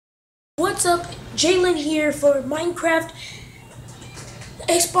What's up? Jalen here for Minecraft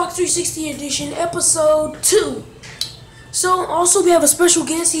Xbox 360 Edition Episode 2. So, also we have a special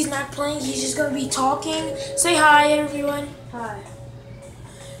guest. He's not playing. He's just going to be talking. Say hi, everyone. Hi.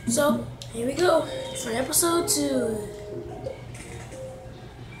 So, here we go for Episode 2.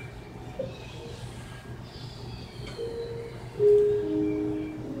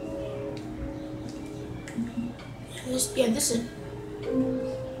 This is...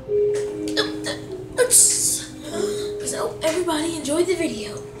 So, everybody enjoyed the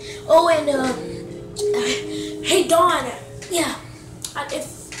video. Oh, and, hey, Dawn. Yeah,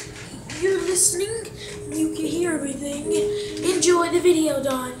 if you're listening, you can hear everything. Enjoy the video,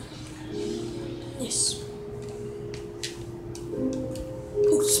 Dawn. Yes.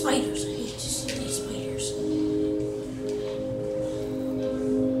 Oh, spiders. I hate to see these spiders.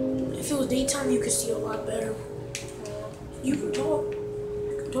 If it was daytime, you could see a lot better. You can talk.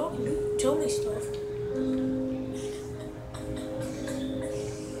 You can talk. You can tell me stuff.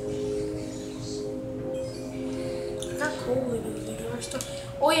 I got coal and everything. And stuff.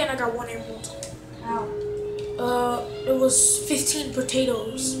 Oh yeah, and I got 1 emerald. How? It was 15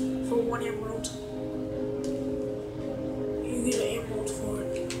 potatoes for 1 emerald. You get an emerald for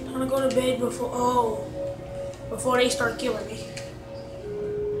it. I'm gonna go to bed before they start killing me.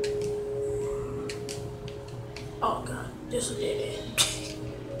 Oh god, this is dead end.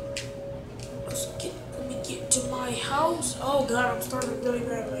 Let me get to my house. Oh god, I'm starting really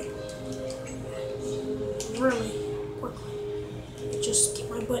badly. Really quickly. Let me just get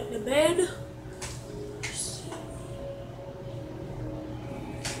my butt in the bed.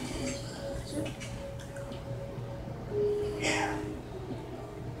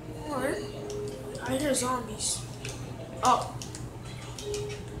 Alright. I hear zombies. Oh.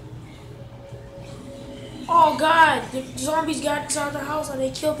 Oh god, the zombies got inside the house and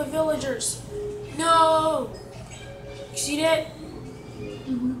they killed the villagers. No! You see that?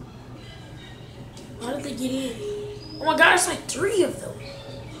 Mm-hmm. How did they get in? Oh my god, it's like 3 of them.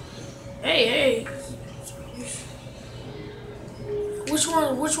 Hey. Which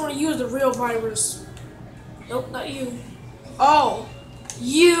one of you is the real virus? Nope, not you. Oh,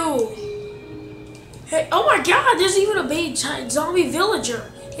 you. Hey, oh my god, there's even a big giant zombie villager.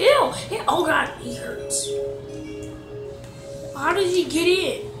 Ew. Hey, oh god, he hurts. How did he get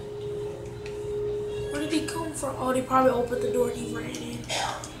in? Where did he come from? Oh, they probably opened the door and he ran in.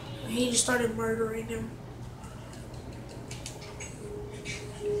 And he just started murdering them.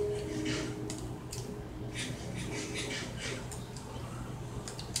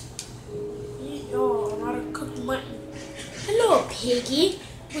 Oh, I'm out of cooked mutton. Hello, piggy.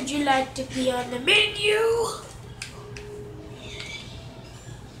 Would you like to be on the menu?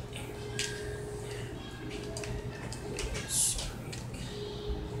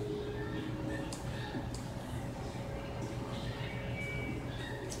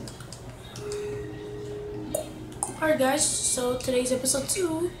 Alright guys, so today's episode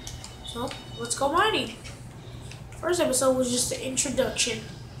 2. So, let's go mining. First episode was just the introduction.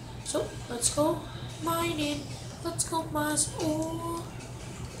 So, let's go mining. Let's go mine. Oh,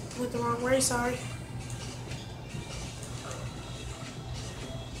 went the wrong way, sorry.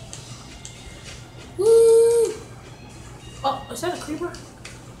 Woo! Oh, is that a creeper?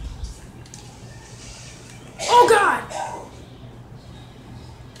 Oh god!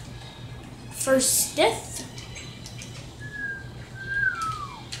 First death.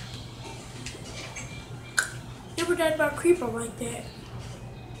 Never died by a creeper like that.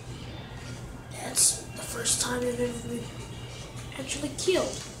 That's the first time I've ever been actually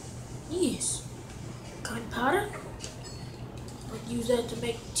killed. Yes. Gunpowder. I'll use that to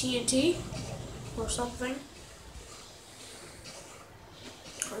make TNT or something.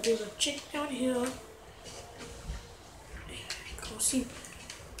 Or there's a chick down here. Go see.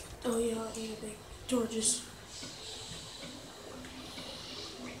 Oh yeah, I need to make torches.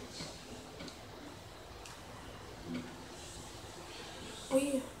 Oh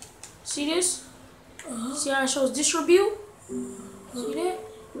yeah. See this? See how it shows distribute? See that?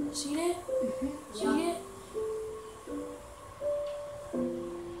 See that? See that?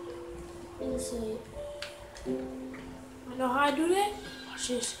 Let's see. I know how I do that? Watch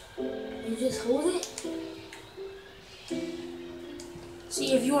this. You just hold it?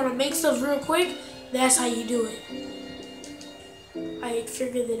 See, if you want to make stuff real quick, that's how you do it. I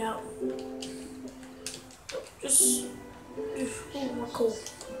figured it out. Just oh, more coal.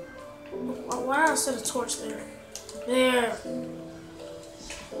 Why did I set a torch there? There.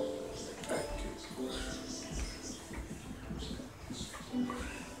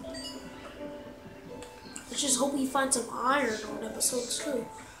 Let's just hope we find some iron on episode 2.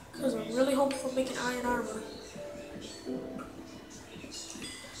 Because I'm really hoping for making iron armor.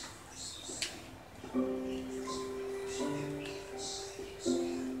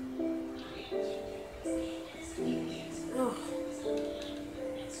 Oh.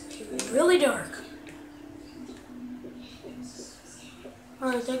 It's really dark.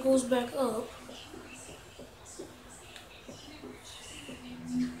 Alright, that goes back up.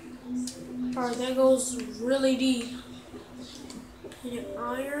 Alright, that goes really deep. And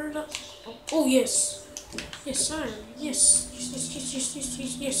iron. Oh, yes. Yes, iron. Yes.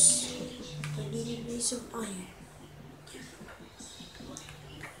 Yes. I needed me some iron.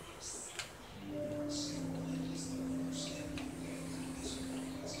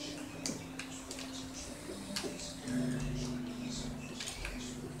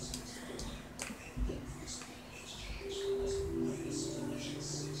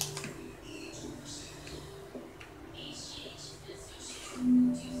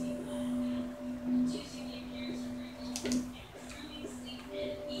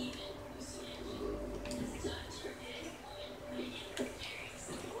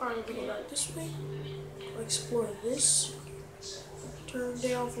 Alright, we go back this way. Go explore this. Turn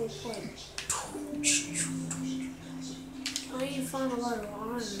down for play. I ain't found a lot of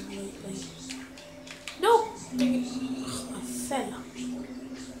iron lately. Nope! Dang it. Ugh, I fell.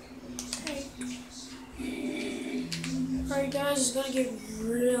 Okay. Alright guys, it's gonna get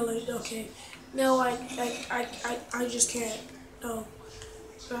really okay. No, I just can't. No.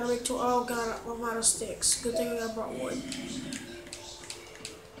 Gotta make two. Oh god, I'm out of sticks. Good thing I brought wood.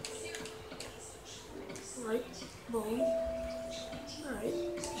 Alright, boom. Alright,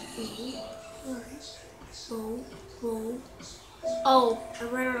 boom. Alright, boom. Oh, I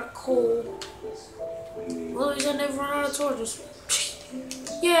ran out of coal. Well, at least I never run out of torches.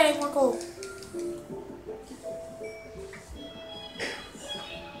 Yay, more coal.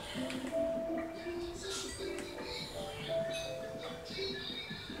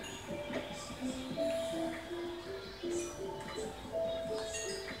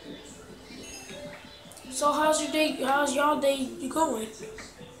 So how's your day? How's y'all day going?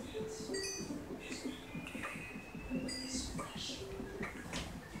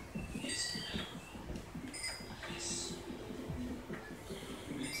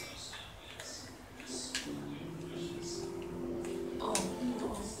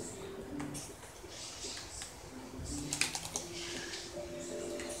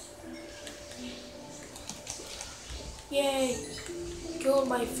 Yay! Killed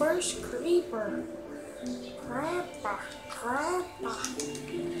my first creeper. Creeper.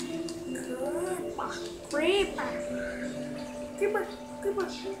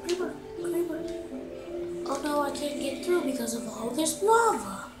 Oh no, I can't get through because of all this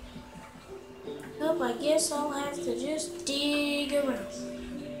lava. Nope, I guess I'll have to just dig around.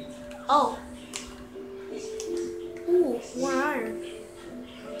 Oh. Ooh, more iron.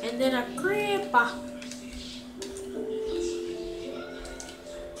 And then a creeper.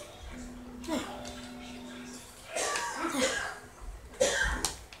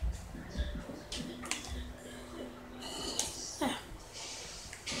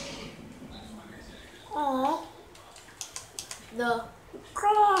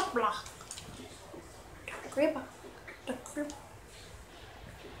 The creeper.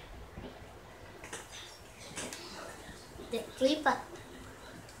 The creeper.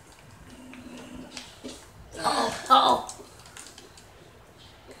 Uh-oh.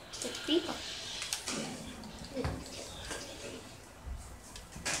 The creeper.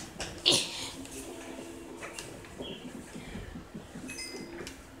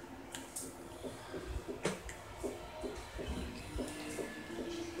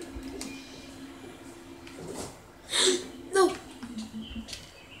 No.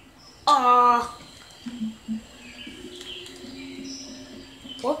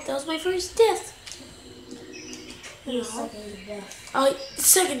 Well, that was my first death. Your second death. Oh,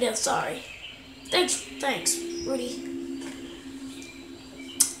 second death, sorry. Thanks, Rudy.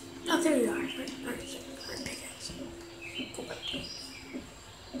 Oh, there you are. Iron pickaxe. Go back.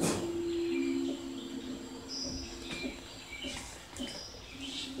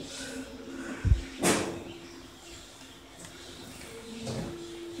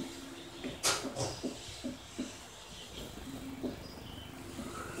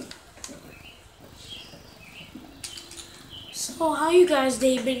 So, how you guys'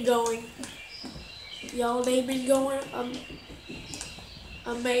 day been going? Y'all day been going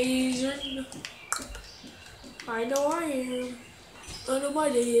amazing. I know I am. I know my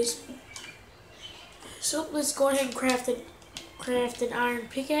day is. So let's go ahead and craft an iron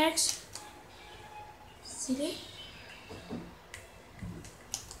pickaxe. See that?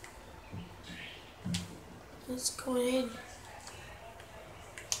 let's go ahead.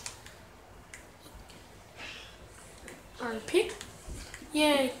 Alright, pick.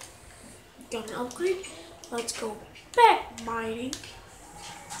 Yay. Got an upgrade. Let's go back mining.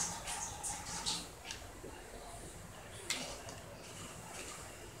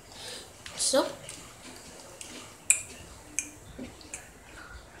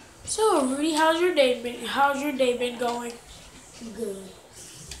 So Rudy, how's your day been going? Good.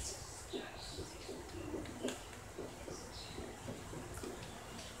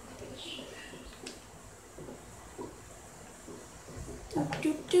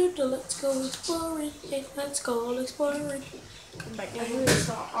 Let's go exploring. Hey, let's go exploring. Come back down I here. really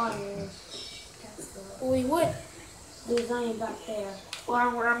saw iron. Wait, what? There's iron back there. Well,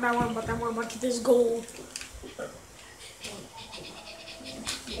 I'm not worried about that. I'm worried about this gold.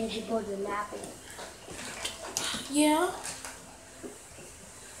 Did you go to the map? Yeah.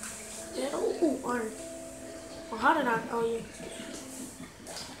 Oh, iron. Well, how did I? Oh, yeah.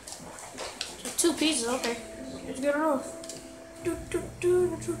 Just 2 pieces. Okay. Let's get it off. Okay,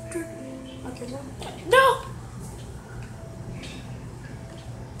 no!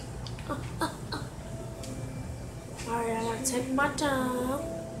 Alright, I gotta take my time.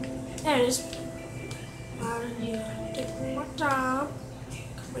 There it is. Take my time.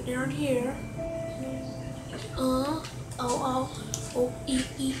 Come down here.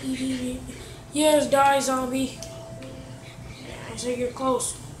 Eat. Yes, die, zombie. I say you're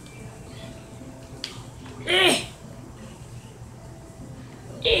close. Eh!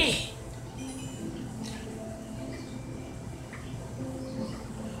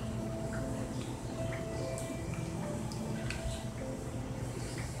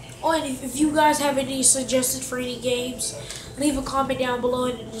 Oh, and if you guys have any suggestions for any games, leave a comment down below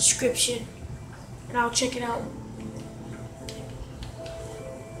in the description, and I'll check it out.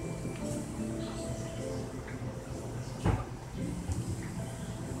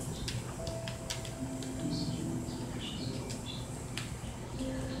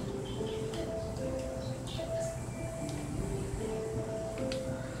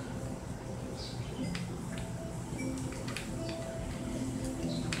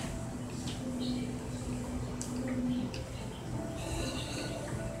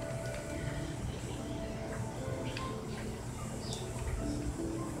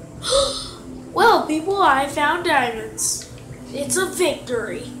 Well, people, I found diamonds. It's a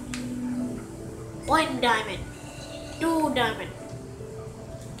victory. 1 diamond. 2 diamond.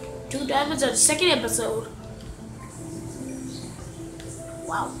 2 diamonds on the 2nd episode.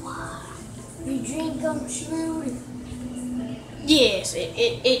 Wow. Your dream come true. Yes, it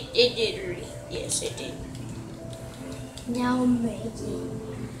did, Rudy. Yes, it did. Now I'm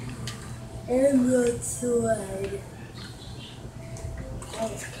making emerald sword.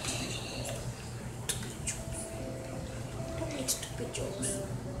 Don't make stupid jokes.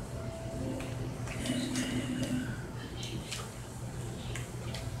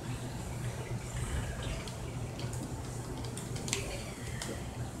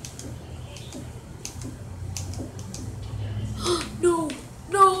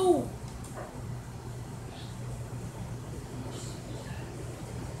 No!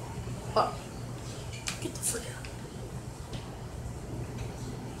 Oh, get the frick out.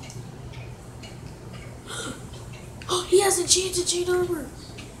 Oh, he has enchanted chain armor.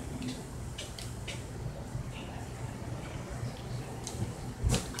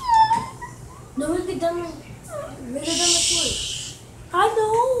 No, look at them. Look at them sword. I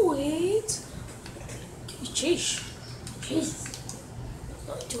know, wait. Jeez. Jesus.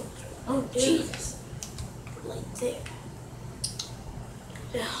 Oh, Jesus. Like there.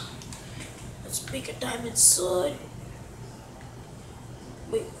 Yeah. Let's make a diamond sword.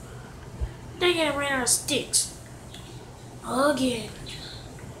 Wait. Dang it, I ran out of sticks. Again.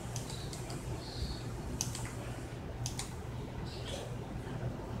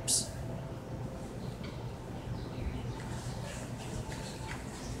 Oops.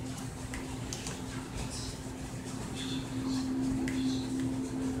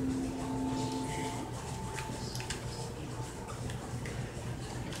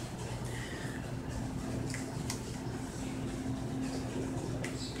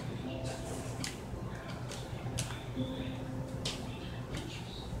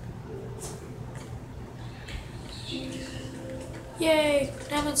 Yay,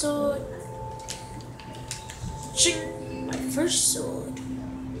 diamond sword. Ching, my first sword.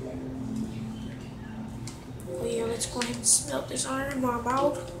 Oh yeah, let's go ahead and smelt this iron while I'm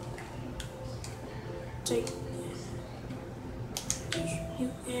out. Take you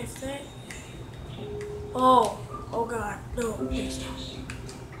have that. Oh god, no, please.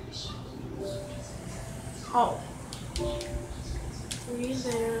 Oh. 3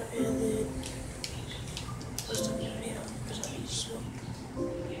 there, and then what's the name? Yeah, because I need to smell.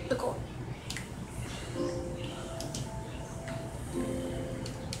 Look on.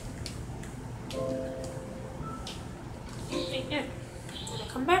 Right there. When I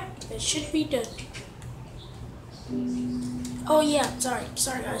come back, it should be done. Oh yeah, sorry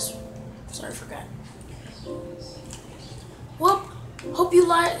guys. Sorry, forgot. Well, hope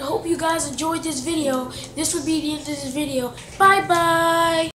you guys enjoyed this video. This would be the end of this video. Bye bye.